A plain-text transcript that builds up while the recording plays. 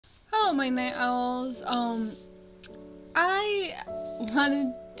Hello, my night owls. I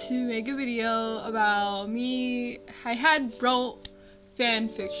wanted to make a video about me. I had wrote fan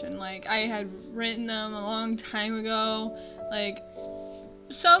fiction. Like, I had written them a long time ago. Like,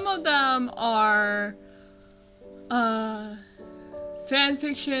 some of them are fan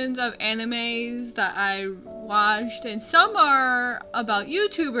fictions of animes that I watched, and some are about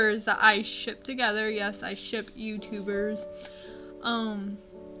YouTubers that I ship together. Yes, I ship YouTubers.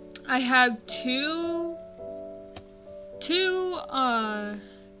 I have two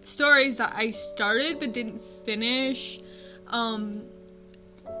stories that I started but didn't finish.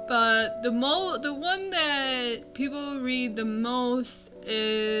 But the one that people read the most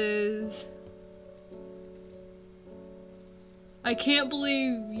is I Can't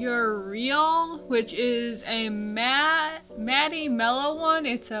Believe You're Real, which is a Maddie Mello one.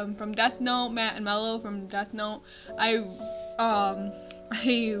 It's from Death Note, Matt and Mello from Death Note. I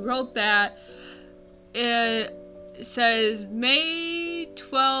wrote that. It says May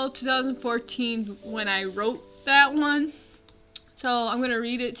 12, 2014 when I wrote that one. So I'm going to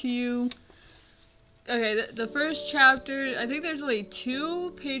read it to you. Okay, the first chapter, I think there's only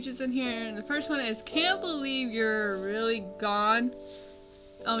 2 pages in here. And the first one is Can't Believe You're Really Gone.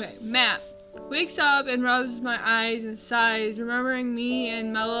 Okay, Matt wakes up and rubs my eyes and sighs, remembering me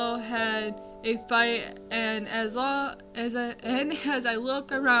and Mello had a fight, and as I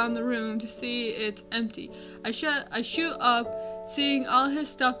look around the room to see it's empty, I shoot up, seeing all his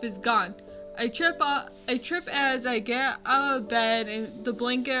stuff is gone. I trip as I get out of bed, and the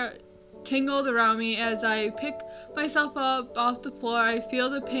blanket tingled around me. As I pick myself up off the floor, I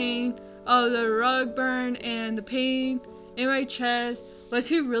feel the pain of the rug burn and the pain in my chest. Was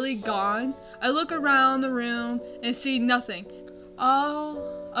he really gone? I look around the room and see nothing. All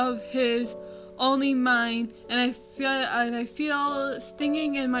of his only mine, and I feel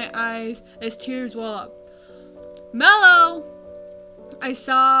stinging in my eyes as tears well up. Mello! I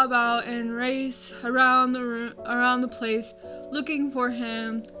sob out and race around the place, looking for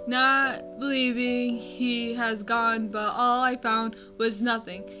him, not believing he has gone, but all I found was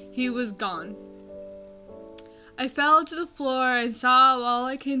nothing. He was gone. I fell to the floor and saw all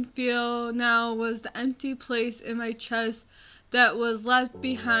I can feel now was the empty place in my chest that was left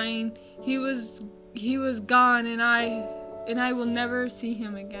behind. He was gone, and I will never see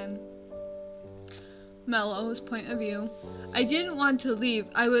him again. Mello's point of view. I didn't want to leave.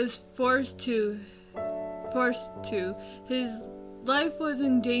 I was forced to. His life was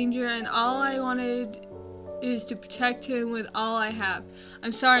in danger, and all I wanted is to protect him with all I have.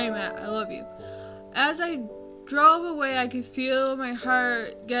 I'm sorry, Matt. I love you. As I drove away, I could feel my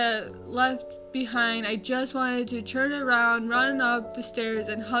heart get left behind. I just wanted to turn around, run up the stairs,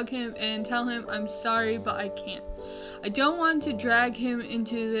 and hug him and tell him I'm sorry, but I can't. I don't want to drag him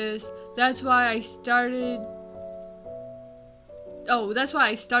into this. That's why I started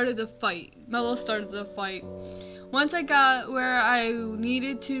the fight. Mello started the fight. Once I got where I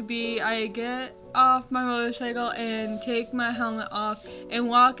needed to be, I get off my motorcycle and take my helmet off and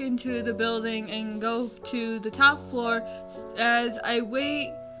walk into the building and go to the top floor. As I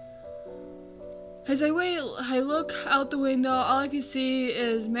look out the window. All I can see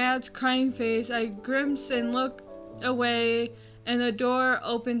is Matt's crying face. I grimace and look away, and the door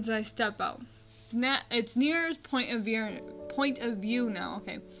opens and I step out. It's Near's point of view now.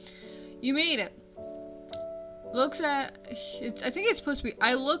 Okay, you made it. I think it's supposed to be.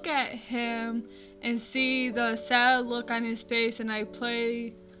 I look at him and see the sad look on his face, and I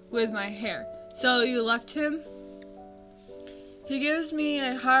play with my hair. So you left him? He gives me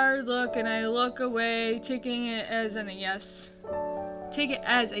a hard look, and I look away, taking it as a yes. Take it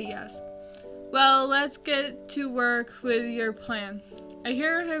as a yes. Well, let's get to work with your plan. I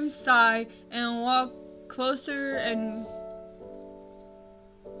hear him sigh and walk closer, and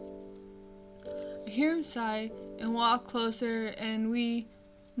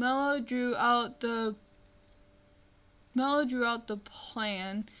Mello drew out the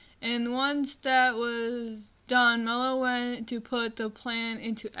plan, and once that was done, Mello went to put the plan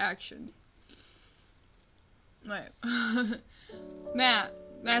into action. Right.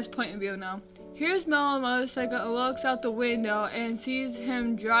 Matt's point of view now. Here's Mello's motorcycle, looks out the window and sees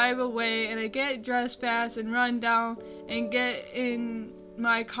him drive away, and I get dressed fast and run down and get in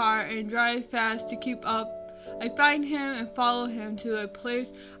my car and drive fast to keep up. I find him and follow him to a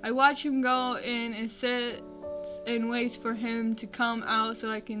place. I watch him go in and sit and wait for him to come out so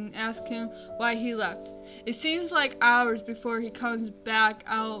I can ask him why he left. It seems like hours before he comes back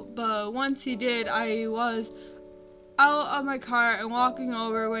out, but once he did, I was out of my car and walking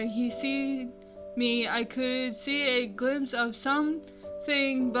over. When he sees me, I could see a glimpse of some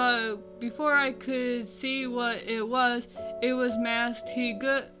thing, but before I could see what it was masked.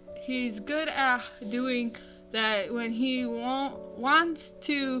 He's good at doing that when he wants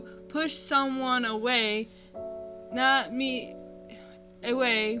to push someone away, not me.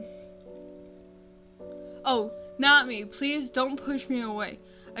 Oh, not me. Please don't push me away.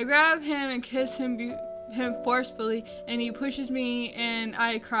 I grab him and kiss him forcefully, and he pushes me and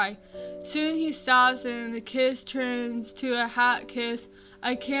I cry. Soon he stops and the kiss turns to a hot kiss.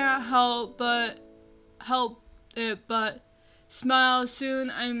 I can't help it but smile.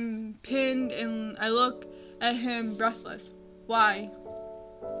 Soon I'm pinned and I look at him breathless. Why?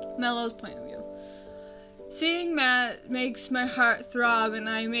 Mello's point of view. Seeing Matt makes my heart throb, and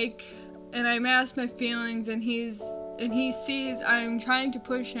I mask my feelings, and he sees I'm trying to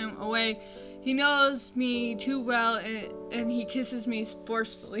push him away. He knows me too well, and he kisses me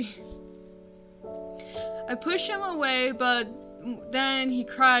forcefully. I push him away, but then he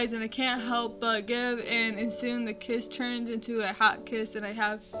cries, and I can't help but give in, and soon the kiss turns into a hot kiss, and I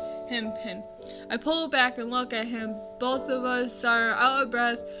have him pinned. I pull back and look at him. Both of us are out of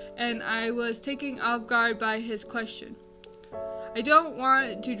breath, and I was taken off guard by his question. I don't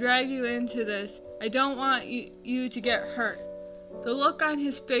want to drag you into this. I don't want you to get hurt. The look on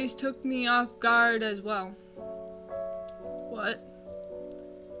his face took me off guard as well. What?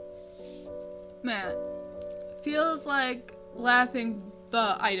 Matt. Feels like laughing,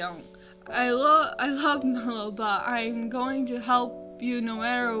 but I don't. I love Mello, but I'm going to help you no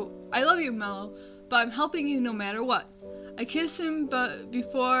matter. I love you, Mello, but I'm helping you no matter what. I kiss him, but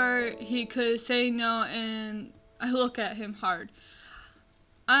before he could say no, and I look at him hard.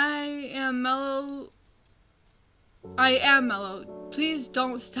 I am Mello. Please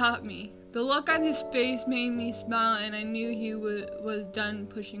don't stop me. The look on his face made me smile, and I knew he was done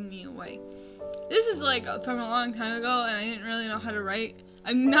pushing me away. This is like from a long time ago, and I didn't really know how to write.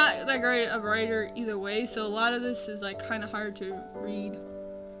 I'm not that great of a writer either way, so a lot of this is like kind of hard to read.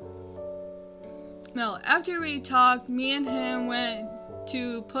 Mel, after we talked, me and him went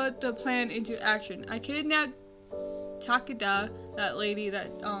to put the plan into action. I kidnapped Takeda, that lady that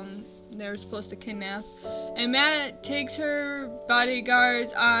they were supposed to kidnap, and Matt takes her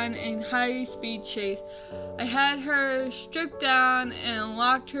bodyguards on a high-speed chase. I had her stripped down and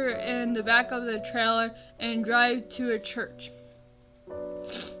locked her in the back of the trailer and drive to a church.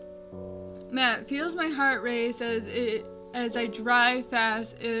 Matt feels my heart race as I drive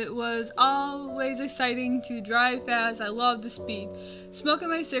fast. It was always exciting to drive fast. I love the speed. Smoking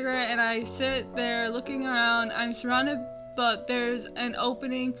my cigarette, and I sit there looking around. I'm surrounded, but there's an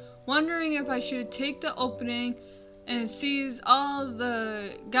opening. Wondering if I should take the opening and seize all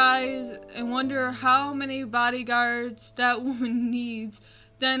the guys and wonder how many bodyguards that woman needs.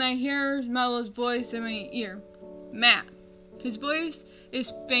 Then I hear Mello's voice in my ear. Matt. His voice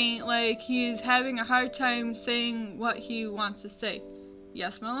is faint, like he's having a hard time saying what he wants to say.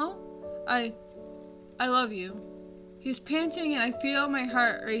 Yes, Mello? I love you. He's panting and I feel my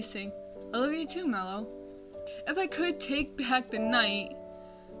heart racing. I love you too, Mello. If I could take back the night.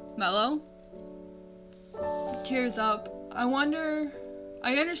 Mello? Tears up. I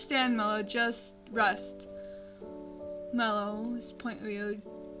understand, Mello. Just rest. Mello's point of view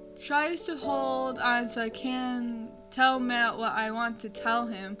tries to hold on so I can tell Matt what I want to tell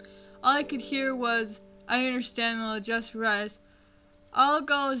him. All I could hear was, I understand, Mello. Just rest. All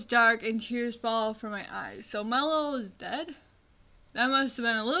goes dark and tears fall from my eyes. So Mello is dead? That must have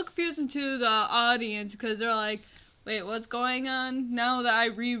been a little confusing to the audience because they're like, wait, what's going on? Now that I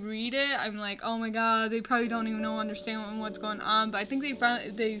reread it, I'm like, oh my god, they probably don't even understand what's going on. But I think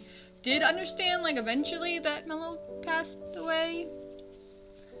they did understand, like, eventually that Mello passed away.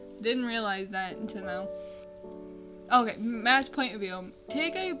 Didn't realize that until now. Okay, Matt's point of view.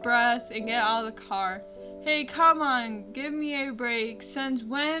 Take a breath and get out of the car. Hey, come on, give me a break. Since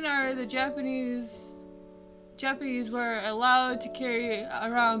when are the Japanese were allowed to carry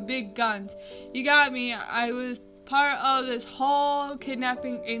around big guns? You got me. I was part of this whole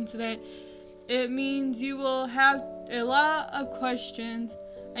kidnapping incident. It means you will have a lot of questions.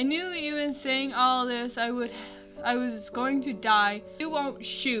 I knew even saying all this I was going to die. You won't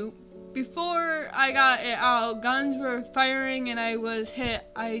shoot. Before I got it out, guns were firing and I was hit.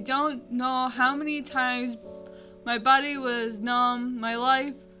 I don't know how many times. My body was numb. My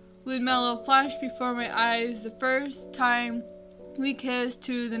life with Mello flashed before my eyes. The first time we kissed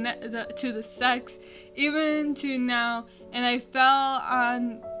to the sex, even to now, and I fell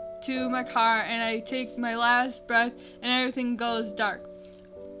onto my car and I take my last breath and everything goes dark.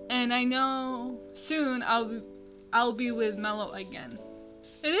 And I know soon I'll be with Mello again.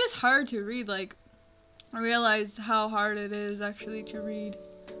 It is hard to read, like, I realized how hard it is actually to read.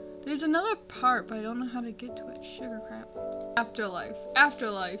 There's another part, but I don't know how to get to it. Sugar crap. Afterlife.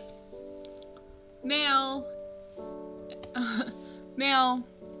 Afterlife. Male,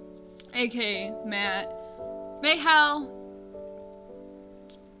 aka Matt, Mayhal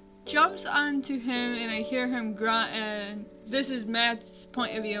jumps onto him and I hear him grunt, and this is Matt's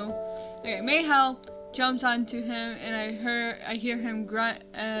point of view. Okay, Mayhal jumps onto him and I hear him grunt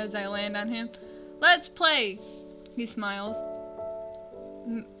as I land on him. Let's play! He smiles.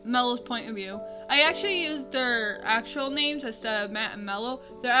 Mello's point of view. I actually used their actual names instead of Matt and Mello.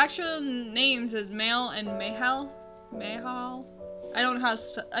 Their actual names is Male and Mayhal. Mayhal. I don't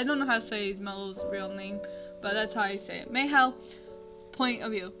know how to say Mello's real name, but that's how I say it. Mayhal point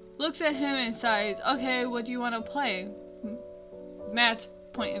of view. Looks at him and sighs. Okay, what do you want to play? Matt's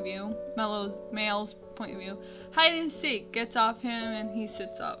point of view. Male's point of view. Hide and seek. Gets off him and he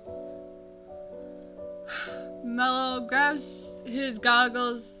sits up. Mello grabs his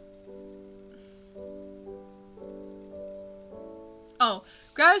goggles.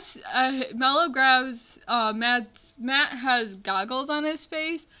 Mello grabs Matt has goggles on his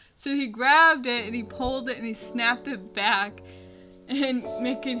face, so he grabbed it and he pulled it and he snapped it back, and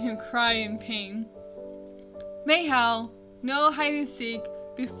making him cry in pain. Mayhal, no hide and seek.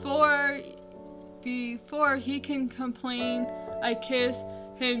 Before he can complain, I kiss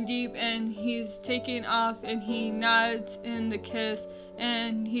him deep and he's taken off and he nods in the kiss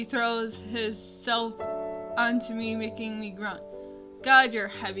and he throws himself onto me, making me grunt. God, you're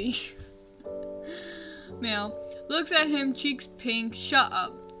heavy. Male looks at him, cheeks pink. Shut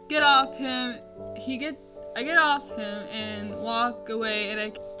up. Get off him. I get off him and walk away and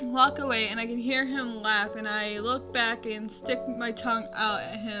I can hear him laugh, and I look back and stick my tongue out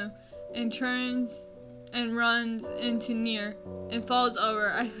at him and turns and runs into Near and falls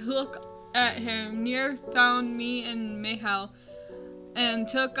over. I look at him. Near found me and Mayhal and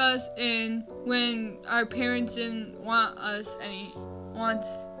took us in when our parents didn't want us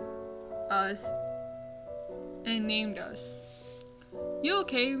and named us. You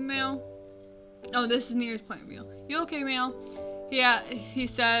okay, Male? Oh, this is Near's point of view. You okay, Male? Yeah, he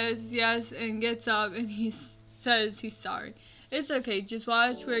says yes and gets up and he says he's sorry. It's okay, just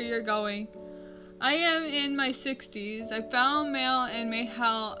watch where you're going. I am in my 60s. I found Male and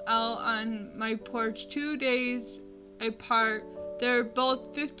Mayhal out on my porch 2 days apart. They're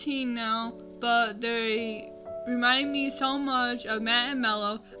both 15 now, but they remind me so much of Matt and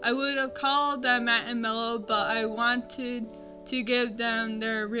Mello. I would have called them Matt and Mello, but I wanted to give them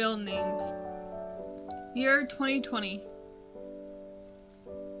their real names. Year 2020.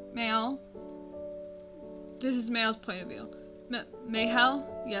 Male. This is Male's point of view. Mayhal?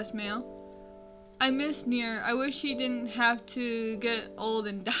 Yes, Male. I miss Near. I wish he didn't have to get old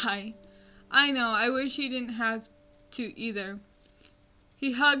and die. I know, I wish he didn't have to either.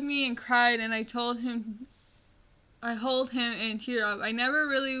 He hugged me and cried, and I hold him and tear up. I never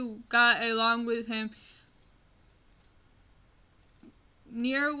really got along with him.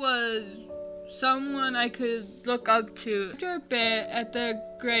 Near was someone I could look up to. After a bit at the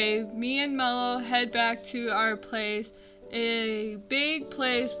grave, me and Mello head back to our place, a big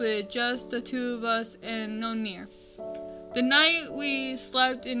place with just the two of us and no Near. The night we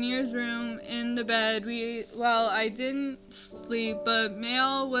slept in Near's room in the bed, I didn't sleep, but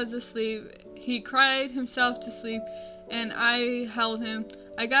Male was asleep. He cried himself to sleep, and I held him.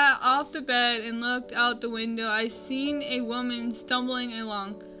 I got off the bed and looked out the window. I seen a woman stumbling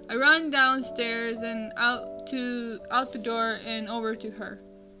along. I run downstairs and out the door and over to her.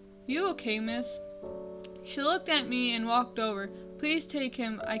 You okay, miss? She looked at me and walked over. Please take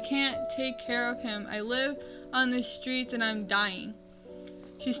him. I can't take care of him. I live on the streets and I'm dying.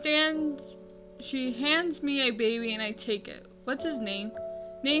 She hands me a baby and I take it. What's his name?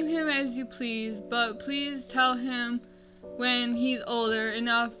 Name him as you please, but please tell him when he's old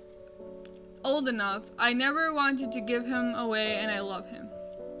enough. I never wanted to give him away and I love him.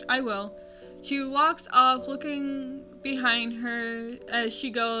 I will. She walks off, looking behind her as she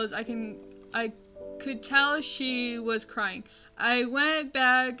goes. I could tell she was crying. I went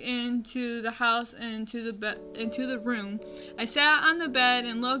back into the house and into the room. I sat on the bed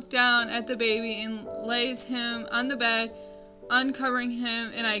and looked down at the baby and lays him on the bed, uncovering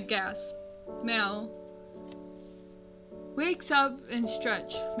him, and I gasped. Male wakes up and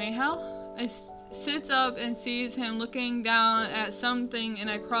stretch. Mayhal? I sits up and sees him looking down at something, and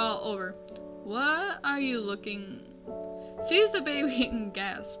I crawl over. What are you looking? Sees the baby and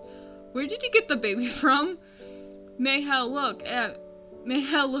gasps. Where did you get the baby from? Mayhal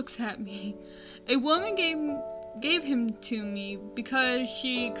looks at me. A woman gave him to me because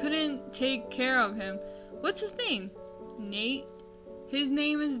she couldn't take care of him. What's his name? Nate? His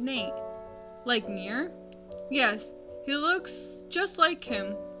name is Nate. Like Near? Yes, he looks just like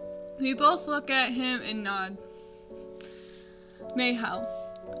him. We both look at him and nod. Mayhel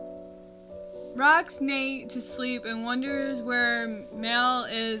rocks Nate to sleep and wonders where Mel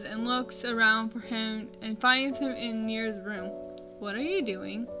is and looks around for him and finds him in Near's room. What are you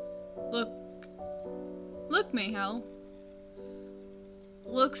doing? Look, Mayhel.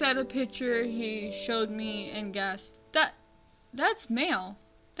 Looks at a picture he showed me and guessed. That's Mel.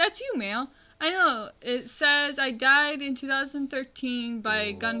 That's you, Mel. I know. It says I died in 2013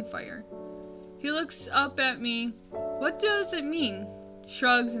 by gunfire. He looks up at me. What does it mean?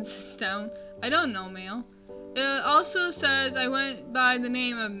 Shrugs and sits down. I don't know, Mel. It also says I went by the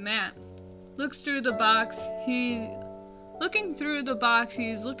name of Matt. Looks through the box. Looking through the box,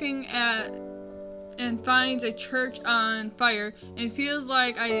 he's looking at and finds a church on fire and feels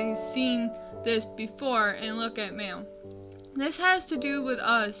like I've seen this before and look at Mel. This has to do with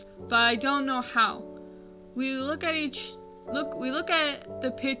us, but I don't know how. We look at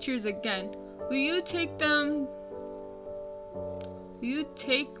the pictures again. Will you take them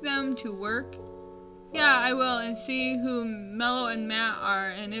to work? Yeah, I will, and see who Mello and Matt are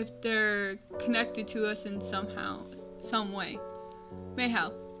and if they're connected to us in some way.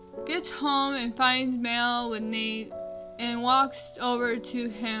 Mayhel gets home and finds Mel with Nate and walks over to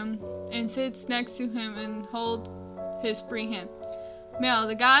him and sits next to him and holds his free hand. Mel,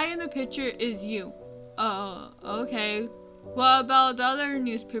 the guy in the picture is you. Oh, okay. What about the other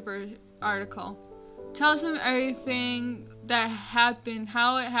newspaper article? Tells him everything that happened,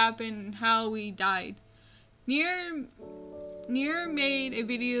 how it happened, and how we died. Near made a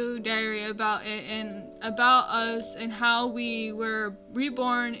video diary about it and about us and how we were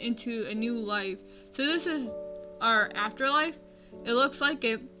reborn into a new life. So this is our afterlife? It looks like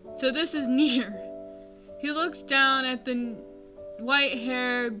it. So this is Near. He looks down at the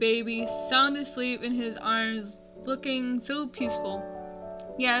white-haired baby sound asleep in his arms, looking so peaceful.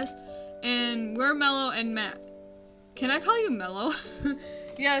 Yes, and we're Mello and Matt. Can I call you Mello?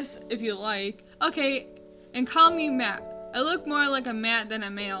 Yes, if you like. Okay, and call me Matt. I look more like a Matt than a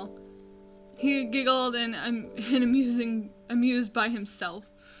male. He giggled and amused by himself.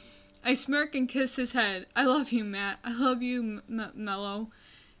 I smirk and kiss his head. I love you, Matt. I love you, Mello.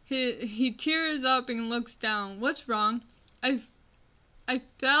 He tears up and looks down. What's wrong? I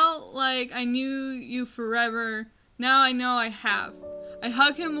felt like I knew you forever. Now I know I have. I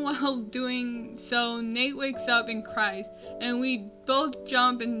hug him while doing so. Nate wakes up and cries, and we both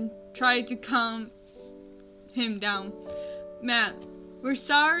jump and try to calm him down. Matt, we're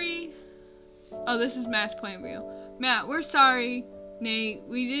sorry. Oh, this is Matt's point of view. Matt, we're sorry. Nate,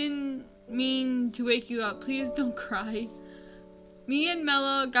 we didn't mean to wake you up. Please don't cry. Me and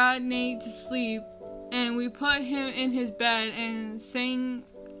Mello got Nate to sleep, and we put him in his bed and sang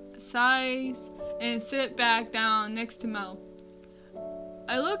sighs and sit back down next to Mel.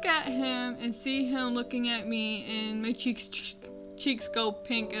 I look at him and see him looking at me, and my cheeks go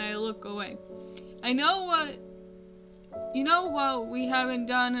pink, and I look away. You know what we haven't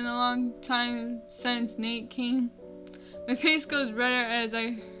done in a long time since Nate came? My face goes redder as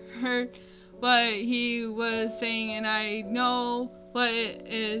I heard what he was saying, and I know what it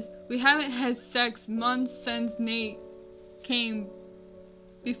is. We haven't had sex months since Nate came.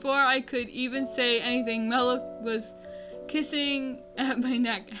 Before I could even say anything, Mello was kissing at my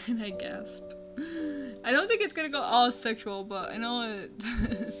neck, and I gasped. I don't think it's gonna go all sexual, but I know it.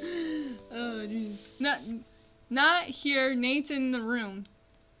 Oh, jeez. Not here. Nate's in the room.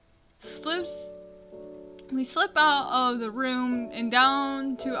 We slip out of the room and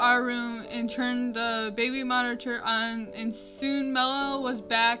down to our room and turn the baby monitor on, and soon Mello was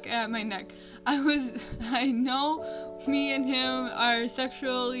back at my neck. I know me and him are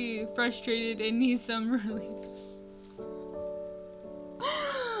sexually frustrated and need some release.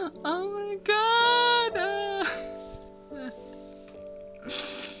 Oh my god!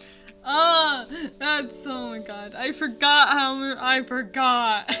 Oh my god. I forgot.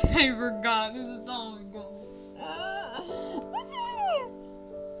 This is oh my god.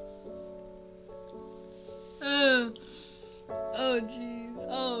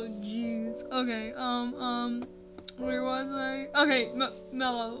 Oh jeez. Okay, where was I? Okay,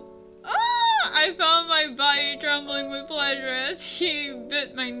 Mello. I felt my body trembling with pleasure as he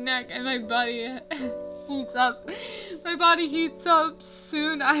bit my neck and my body heats up. My body heats up.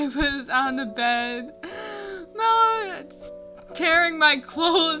 Soon I was on the bed. Mello tearing my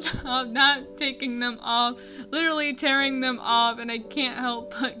clothes off, not taking them off, literally tearing them off, and I can't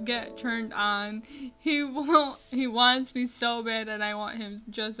help but get turned on. He wants me so bad, and I want him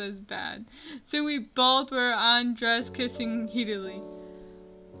just as bad. So we both were undressed, kissing heatedly.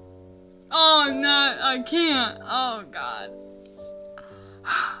 Oh, I can't. Oh, God.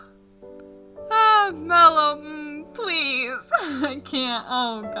 Oh, Mello, please. I can't.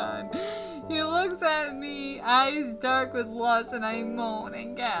 Oh, God. He looks at me, eyes dark with lust, and I moan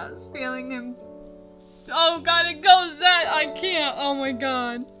and gasp, feeling him. Oh, God, it goes that. I can't. Oh, my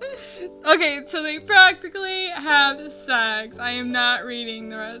God. Okay, so they practically have sex. I am not reading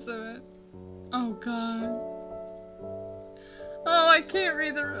the rest of it. Oh, God. Oh, I can't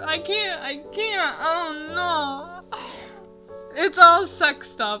read I can't. Oh, no. It's all sex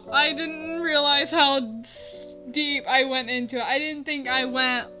stuff. I didn't realize how deep I went into it. I didn't think I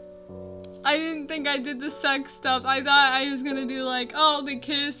did the sex stuff. I thought I was gonna do like, oh, they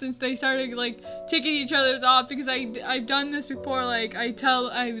kiss since they started like taking each other's off, because I've done this before. Like I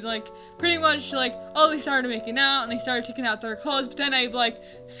like pretty much like, oh, they started making out and they started taking out their clothes, but then I like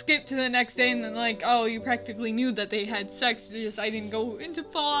skipped to the next day and then like, oh, you practically knew that they had sex. Just I didn't go into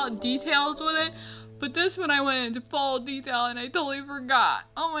full out details with it. But this one I went into full detail and I totally forgot.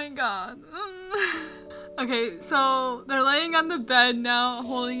 Oh my God. Okay, so they're laying on the bed now,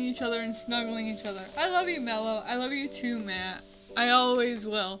 holding each other and snuggling each other. I love you, Mello. I love you too, Matt. I always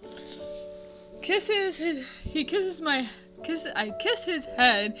will. I kiss his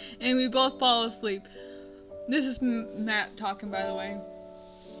head and we both fall asleep. This is Matt talking, by the way.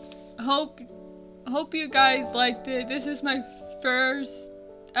 Hope you guys liked it. This is my first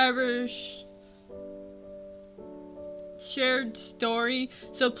ever shared story,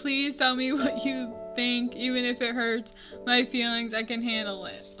 so please tell me what you think, even if it hurts my feelings. I can handle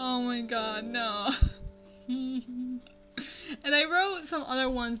it. Oh my God, no. And I wrote some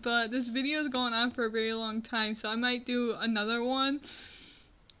other ones, but this video is going on for a very long time, so I might do another one.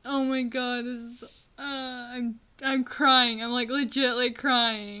 Oh my God, this is I'm crying. I'm like legitly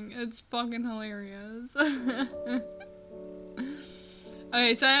crying. It's fucking hilarious.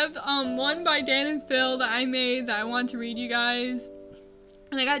 Okay, so I have one by Dan and Phil that I made that I want to read you guys.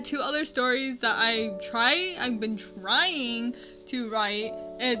 And I got two other stories that I've been trying to write.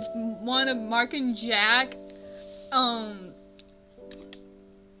 It's one of Mark and Jack. And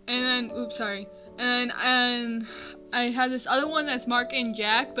then I had this other one that's Mark and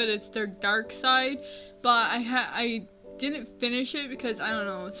Jack, but it's their dark side. But I didn't finish it because I don't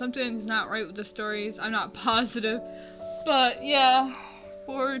know, something's not right with the stories. I'm not positive. But yeah,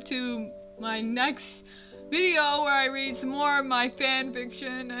 forward to my next video where I read some more of my fan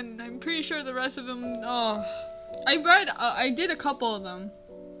fiction, and I'm pretty sure the rest of them, I did a couple of them.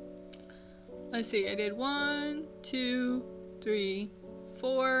 Let's see, I did 1, 2, 3,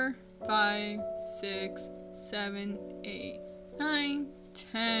 4, 5, 6, 7, 8, 9,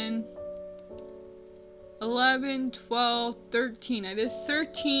 10, 11, 12, 13. I did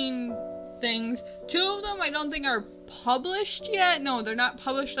 13 things. 2 of them I don't think are published yet. No, they're not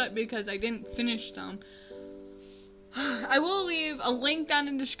published yet because I didn't finish them. I will leave a link down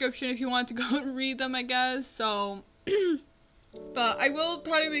in the description if you want to go and read them, I guess. So, but I will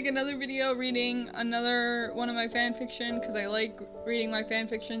probably make another video reading another one of my fan fiction because I like reading my fan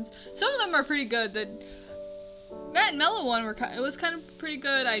fictions. Some of them are pretty good. The Matt and Mello one was kind of pretty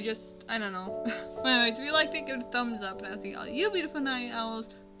good. I don't know. But anyways, if you liked it, give it a thumbs up, and I'll see all you beautiful night owls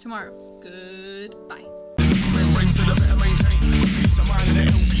tomorrow. Goodbye.